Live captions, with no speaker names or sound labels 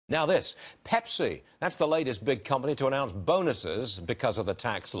Now this, Pepsi, that's the latest big company to announce bonuses because of the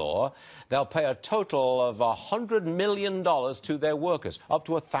tax law. They'll pay a total of $100 million to their workers, up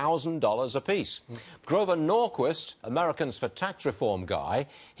to $1,000 apiece. Grover Norquist, Americans for Tax Reform guy,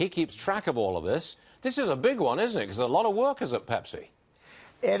 he keeps track of all of this. This is a big one, isn't it? Because there are a lot of workers at Pepsi.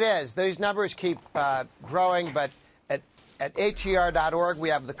 It is. These numbers keep growing, but at HER.org we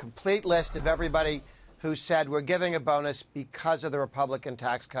have the complete list of everybody who said we're giving a bonus because of the Republican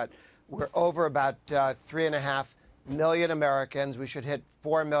tax cut. We're over about 3.5 million Americans. We should hit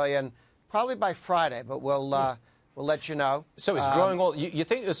 4 million probably by Friday, but we'll let you know. So it's growing all. You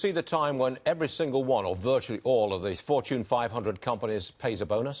think you'll see the time when every single one, or virtually all, of these Fortune 500 companies pays a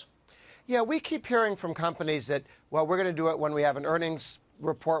bonus? Yeah, we keep hearing from companies that, well, we're going to do it when we have an earnings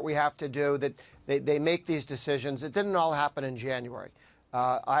report we have to do, that they make these decisions. It didn't all happen in January.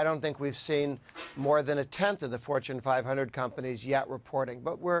 I don't think we've seen more than a tenth of the Fortune 500 companies yet reporting,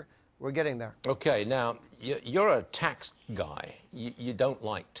 but we're getting there. Okay, now, you're a tax guy. You don't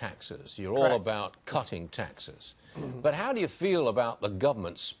like taxes. You're all about cutting taxes. But how do you feel about the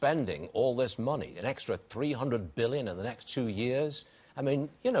government spending all this money, an extra $300 billion in the next 2 years? I mean,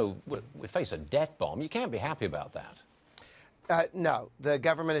 you know, we face a debt bomb. You can't be happy about that. No, the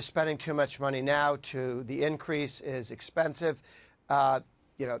government is spending too much money now. The increase is expensive.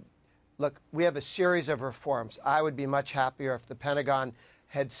 You know, look, we have a series of reforms. I would be much happier if the Pentagon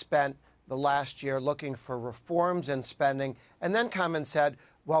had spent the last year looking for reforms in spending and then come and said,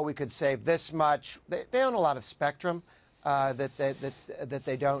 well, we could save this much. They own a lot of spectrum that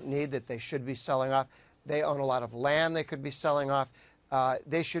they don't need, that they should be selling off. They own a lot of land they could be selling off.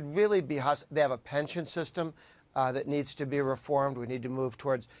 They should really be they have a pension system that needs to be reformed. We need to move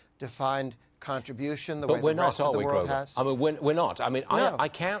towards defined contribution the way the rest of the world has. I mean, we're not. I mean, no. I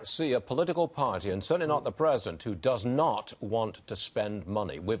can't see a political party, and certainly not the president, who does not want to spend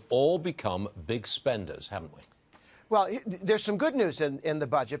money. We've all become big spenders, haven't we? Well, there's some good news in the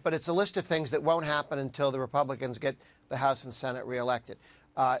budget, but it's a list of things that won't happen until the Republicans get the House and Senate reelected.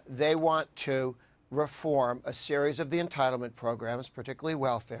 They want to reform a series of the entitlement programs, particularly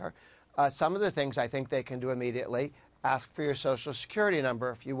welfare. Some of the things I think they can do immediately: ask for your Social Security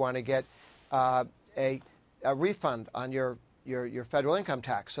number if you want to get a refund on your federal income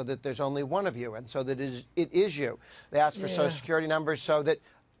tax, so that there's only one of you, and so that it is you. They ask for Social Security numbers so that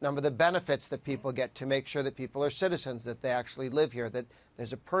the benefits that people get, to make sure that people are citizens, that they actually live here, that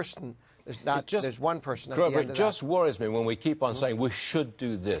there's a person, there's one person at the end of that. Grover, it just worries me when we keep on saying we should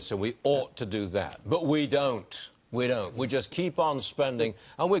do this and we ought to do that, but we don't. We don't. We just keep on spending,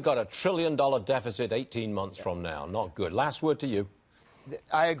 and we've got $1 trillion deficit 18 months from now. Not good. Last word to you.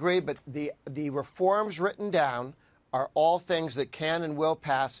 I agree, but the reforms written down are all things that can and will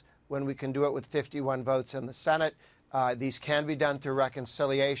pass when we can do it with 51 votes in the Senate. These can be done through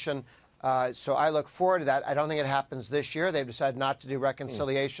reconciliation. So I look forward to that. I don't think it happens this year. They've decided not to do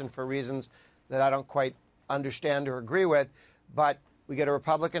reconciliation for reasons that I don't quite understand or agree with. But we get a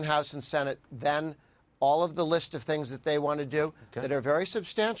Republican House and Senate, then all of the list of things that they want to do that are very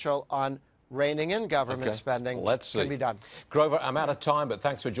substantial on reining in government spending can be done. Grover, I'm out of time, but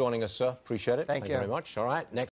thanks for joining us, sir. Appreciate it. Thank you very much. All right. Next.